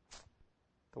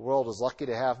 The world is lucky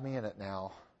to have me in it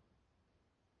now.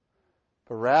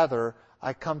 But rather,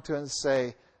 I come to it and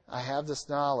say, I have this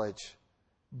knowledge,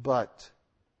 but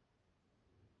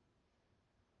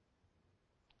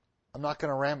I'm not going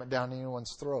to ram it down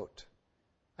anyone's throat.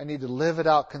 I need to live it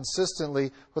out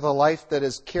consistently with a life that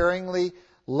is caringly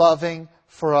loving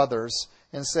for others,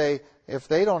 and say, if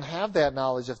they don't have that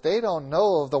knowledge, if they don't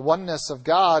know of the oneness of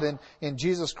God in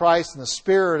Jesus Christ and the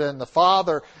Spirit and the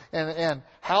Father, and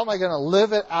how am I going to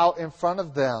live it out in front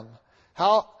of them?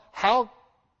 How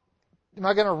am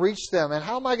I going to reach them? And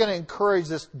how am I going to encourage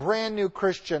this brand new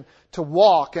Christian to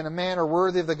walk in a manner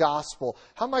worthy of the gospel?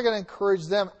 How am I going to encourage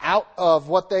them out of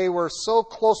what they were so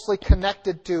closely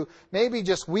connected to maybe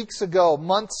just weeks ago,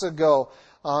 months ago?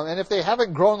 And if they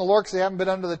haven't grown in the Lord because they haven't been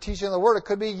under the teaching of the Word, it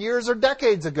could be years or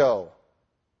decades ago.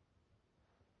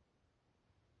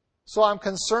 So I'm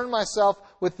concerned myself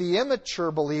with the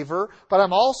immature believer, but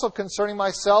I'm also concerning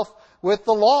myself with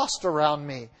the lost around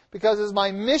me. Because it's my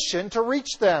mission to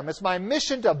reach them. It's my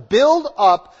mission to build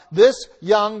up this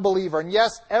young believer. And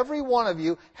yes, every one of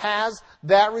you has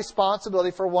that responsibility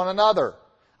for one another.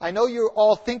 I know you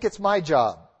all think it's my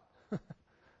job.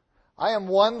 I am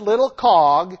one little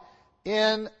cog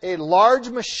in a large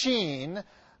machine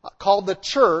called the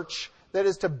church that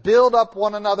is to build up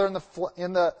one another in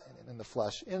the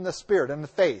flesh, in the Spirit, in the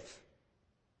faith.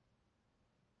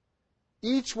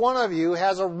 Each one of you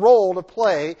has a role to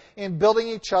play in building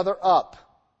each other up.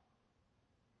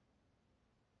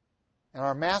 And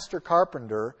our master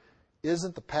carpenter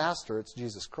isn't the pastor, it's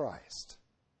Jesus Christ.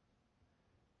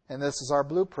 And this is our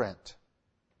blueprint.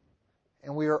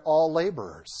 And we are all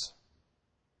laborers.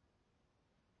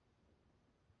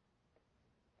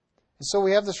 And so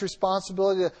we have this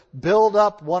responsibility to build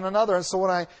up one another. And so when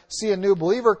I see a new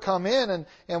believer come in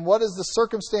and what is the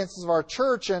circumstances of our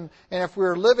church, and if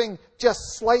we're living just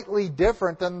slightly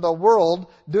different than the world,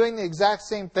 doing the exact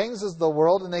same things as the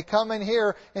world, and they come in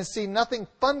here and see nothing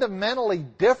fundamentally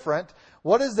different,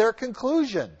 what is their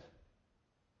conclusion?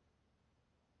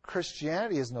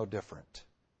 Christianity is no different.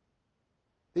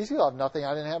 These people have nothing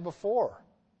I didn't have before.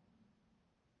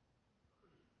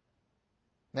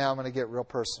 Now I'm going to get real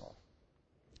personal.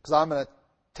 Because I'm going to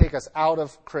take us out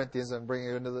of Corinthians and bring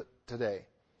it into today.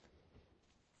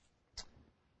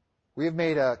 We have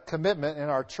made a commitment in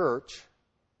our church,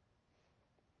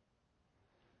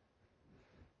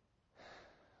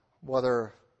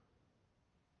 whether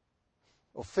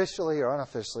officially or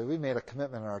unofficially, we've made a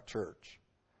commitment in our church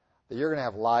that you're going to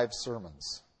have live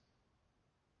sermons.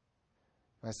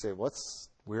 And I say, what's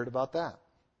weird about that?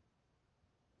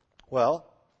 Well,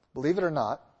 believe it or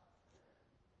not,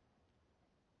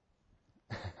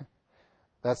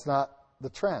 that's not the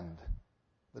trend.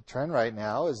 The trend right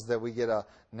now is that we get a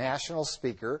national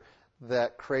speaker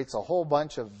that creates a whole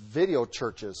bunch of video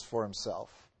churches for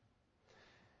himself.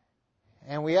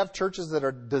 And we have churches that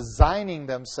are designing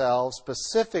themselves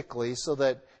specifically so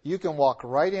that you can walk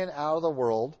right in out of the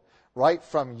world, right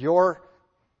from your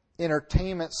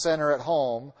entertainment center at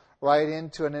home, right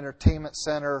into an entertainment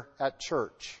center at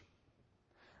church.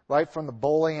 Right from the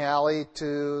bowling alley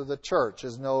to the church.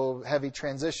 There's no heavy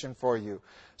transition for you.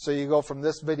 So you go from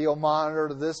this video monitor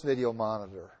to this video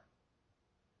monitor.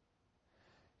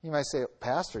 You might say,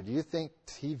 Pastor, do you think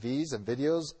TVs and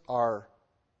videos are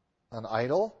an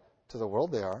idol to the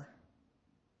world? They are.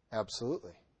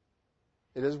 Absolutely.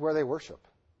 It is where they worship.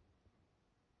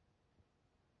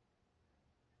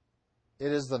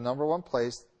 It is the number one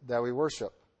place that we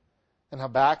worship. And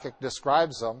Habakkuk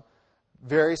describes them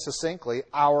very succinctly,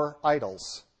 our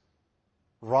idols.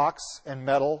 Rocks and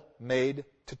metal made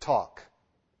to talk.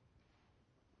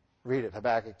 Read it,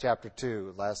 Habakkuk chapter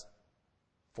 2, last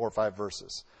 4 or 5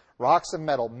 verses. Rocks and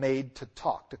metal made to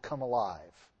talk, to come alive.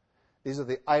 These are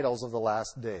the idols of the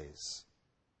last days.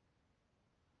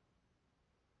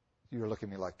 You're looking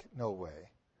at me like, no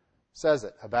way. Says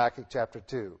it, Habakkuk chapter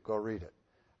 2. Go read it.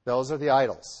 Those are the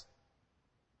idols.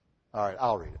 All right,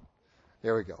 I'll read it.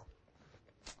 There we go.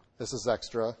 This is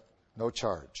extra, no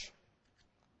charge.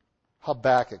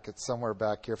 Habakkuk, it's somewhere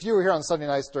back here. If you were here on Sunday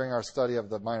nights during our study of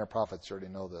the minor prophets, you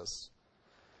already know this.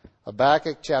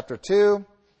 Habakkuk chapter 2,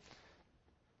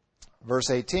 verse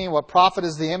 18. What prophet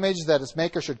is the image that its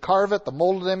maker should carve it? The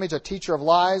molded image, a teacher of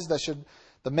lies,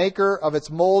 the maker of its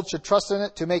mold should trust in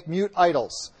it to make mute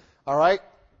idols. All right?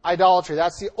 Idolatry.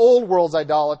 That's the old world's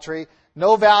idolatry.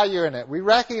 No value in it. We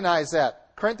recognize that.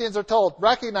 Corinthians are told,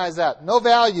 recognize that. No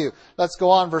value. Let's go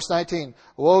on, verse 19.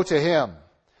 Woe to him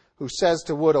who says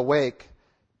to wood, awake,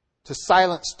 to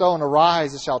silent stone,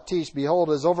 arise, it shall teach.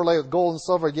 Behold, it is overlaid with gold and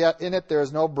silver, yet in it there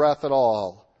is no breath at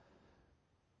all.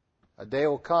 A day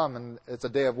will come, and it's a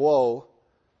day of woe,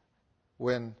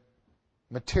 when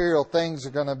material things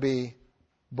are going to be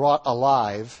brought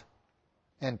alive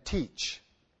and teach.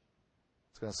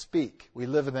 It's going to speak. We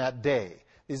live in that day.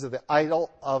 This is the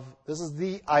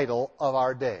idol of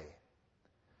our day.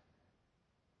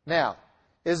 Now,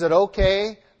 is it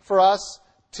okay for us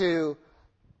to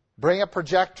bring a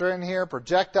projector in here,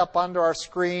 project up onto our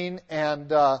screen,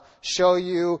 and show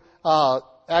you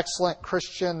excellent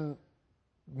Christian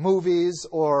movies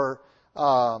or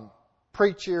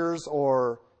preachers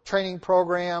or training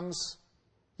programs?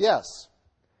 Yes.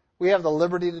 We have the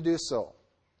liberty to do so.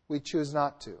 We choose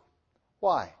not to.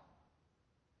 Why?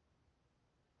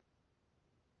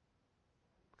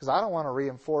 Because I don't want to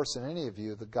reinforce in any of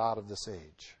you the god of this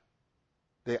age,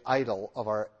 the idol of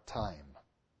our time.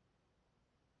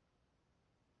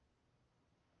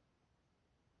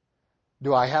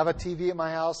 Do I have a TV at my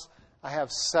house? I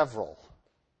have several.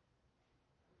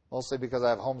 Mostly because I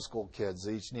have homeschool kids.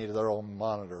 They each need their own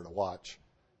monitor to watch.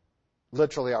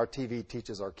 Literally, our TV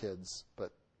teaches our kids,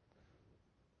 but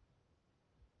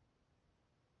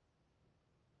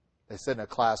they sit in a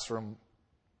classroom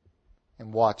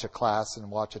and watch a class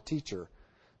and watch a teacher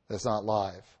that's not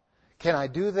live. Can I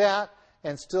do that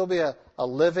and still be a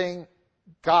living,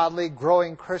 godly,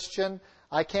 growing Christian?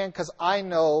 I can, because I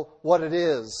know what it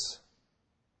is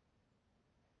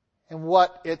and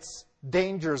what its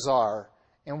dangers are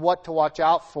and what to watch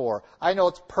out for. I know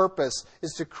its purpose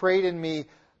is to create in me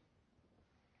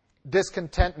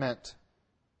discontentment.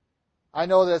 I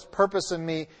know that its purpose in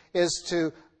me is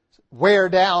to wear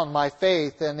down my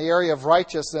faith in the area of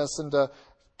righteousness and to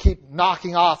keep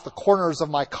knocking off the corners of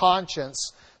my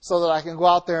conscience so that I can go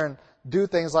out there and do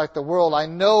things like the world. I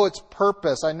know its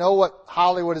purpose. I know what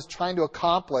Hollywood is trying to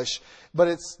accomplish, but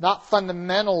it's not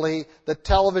fundamentally the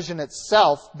television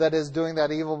itself that is doing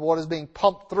that evil, but what is being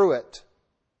pumped through it.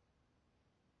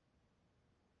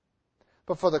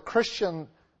 But for the Christian,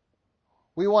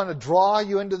 we want to draw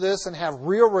you into this and have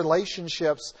real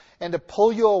relationships and to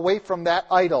pull you away from that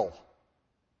idol.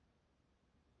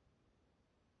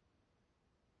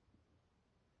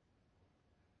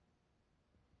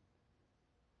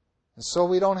 And so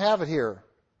we don't have it here.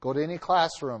 Go to any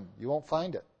classroom. You won't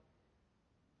find it.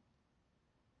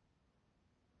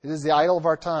 It is the idol of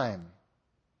our time.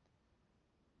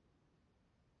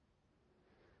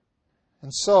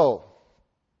 And so,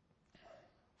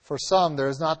 for some, there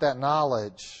is not that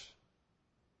knowledge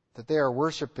that they are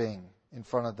worshiping in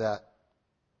front of that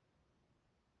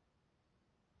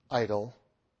idol.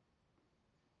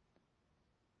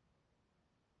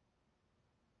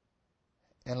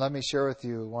 And let me share with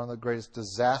you one of the greatest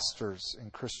disasters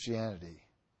in Christianity.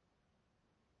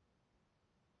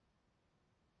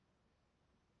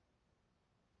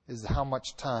 Is how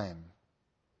much time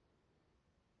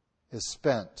is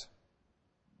spent.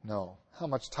 No, how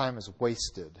much time is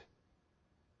wasted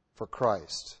for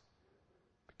Christ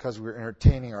because we're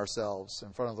entertaining ourselves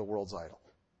in front of the world's idol.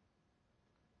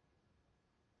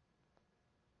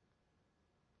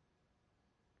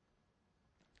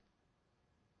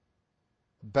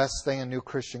 The best thing a new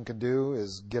Christian can do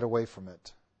is get away from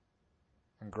it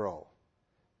and grow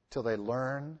till they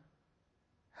learn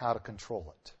how to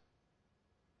control it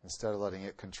instead of letting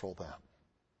it control them.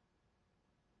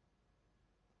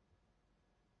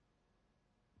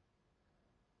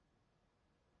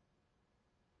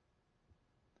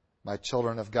 My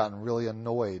children have gotten really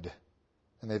annoyed,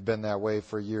 and they've been that way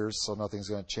for years, so nothing's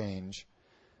going to change,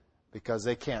 because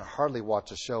they can't hardly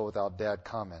watch a show without Dad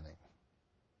commenting.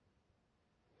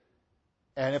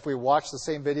 And if we watch the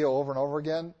same video over and over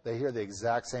again, they hear the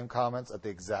exact same comments at the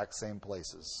exact same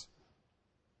places.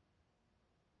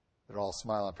 They're all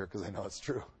smiling up here because they know it's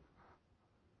true.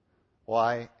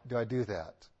 Why do I do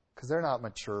that? Because they're not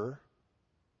mature.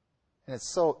 And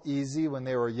it's so easy when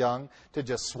they were young to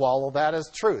just swallow that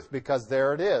as truth, because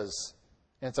there it is.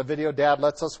 And it's a video Dad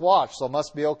lets us watch, so it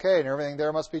must be okay, and everything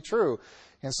there must be true.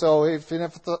 And so if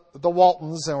the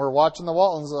Waltons, and we're watching the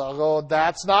Waltons, I'll go,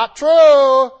 that's not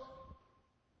true!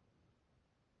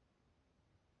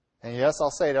 And yes,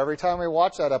 I'll say it every time we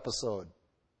watch that episode,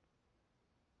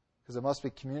 because it must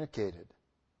be communicated.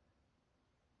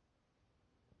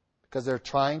 Because they're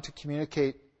trying to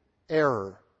communicate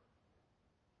error.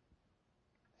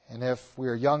 And if we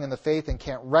are young in the faith and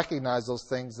can't recognize those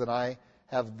things, then I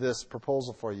have this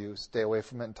proposal for you. Stay away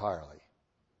from it entirely.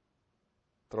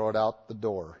 Throw it out the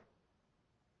door.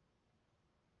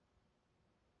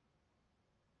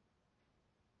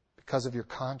 Because of your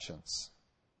conscience.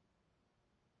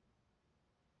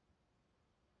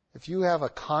 If you have a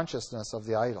consciousness of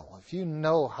the idol, if you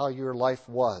know how your life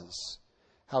was,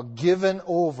 how given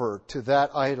over to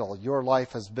that idol your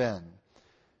life has been,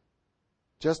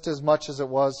 just as much as it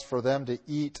was for them to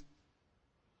eat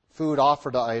food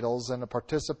offered to idols and to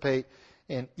participate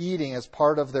in eating as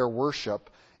part of their worship,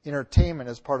 entertainment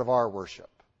as part of our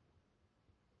worship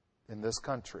in this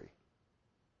country.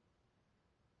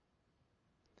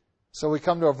 So we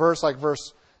come to a verse like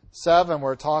verse 7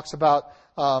 where it talks about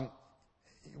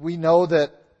we know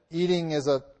that eating is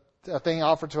a thing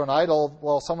offered to an idol.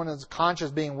 Well, someone is conscious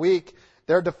being weak,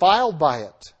 they're defiled by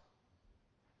it.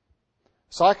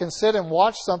 So I can sit and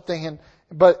watch something,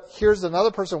 but here's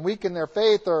another person weak in their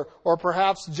faith, or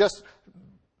perhaps just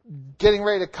getting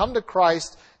ready to come to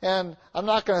Christ, and I'm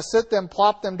not going to sit them,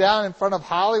 plop them down in front of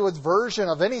Hollywood's version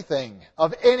of anything.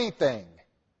 But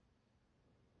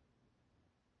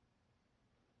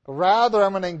rather,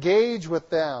 I'm going to engage with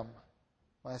them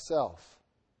myself.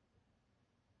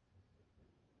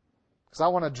 Because I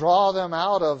want to draw them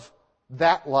out of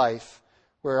that life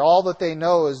where all that they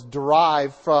know is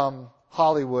derived from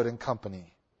Hollywood and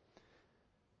company.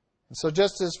 And so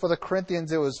just as for the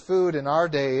Corinthians it was food, in our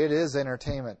day it is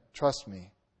entertainment. Trust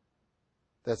me.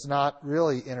 That's not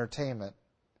really entertainment,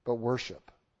 but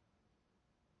worship.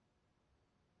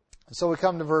 And so we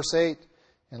come to verse 8,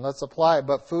 and let's apply it.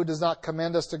 But food does not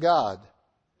commend us to God.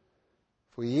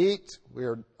 If we eat,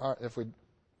 if we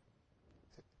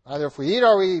eat,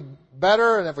 are we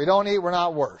better? And if we don't eat, we're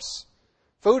not worse.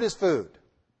 Food is food.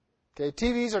 Okay,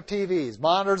 TVs are TVs.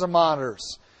 Monitors are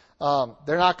monitors.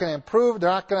 They're not going to improve. They're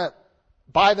not going to,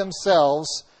 by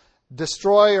themselves,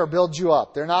 destroy or build you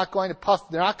up. They're not going to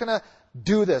They're not going to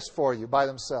do this for you by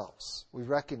themselves. We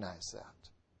recognize that.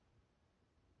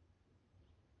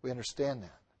 We understand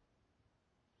that.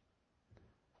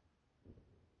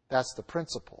 That's the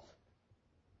principle.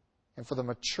 And for the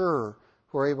mature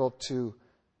who are able to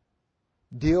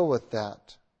deal with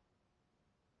that,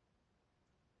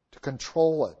 to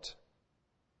control it,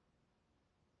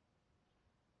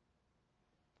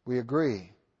 we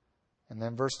agree. And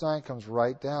then verse 9 comes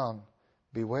right down.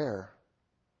 Beware.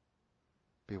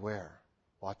 Beware.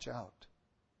 Watch out.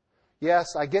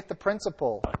 Yes, I get the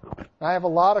principle. I have a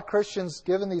lot of Christians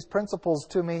giving these principles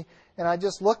to me, and I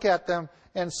just look at them,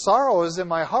 and sorrow is in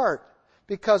my heart.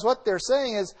 Because what they're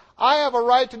saying is, I have a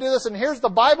right to do this, and here's the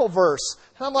Bible verse.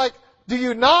 And I'm like, do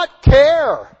you not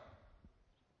care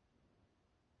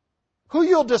who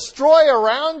you'll destroy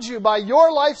around you by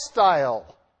your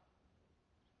lifestyle?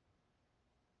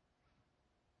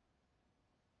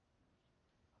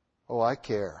 Oh, I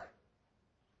care.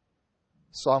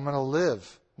 So I'm going to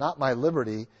live, not my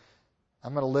liberty,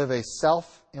 I'm going to live a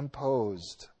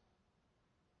self-imposed,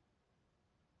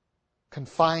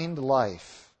 confined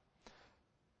life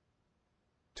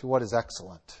to what is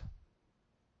excellent,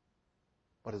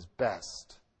 what is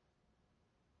best.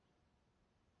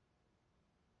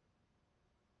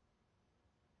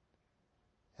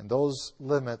 And those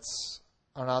limits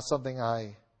are not something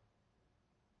I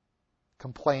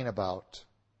complain about,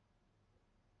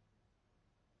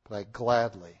 but I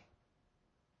gladly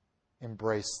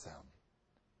embrace them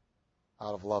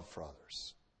out of love for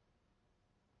others.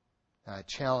 And I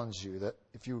challenge you that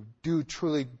if you do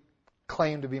truly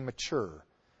claim to be mature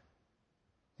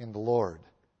in the Lord,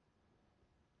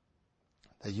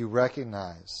 that you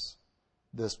recognize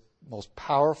this most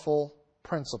powerful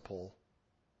principle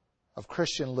of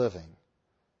Christian living,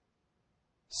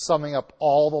 summing up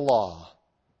all the law,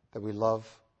 that we love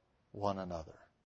one another.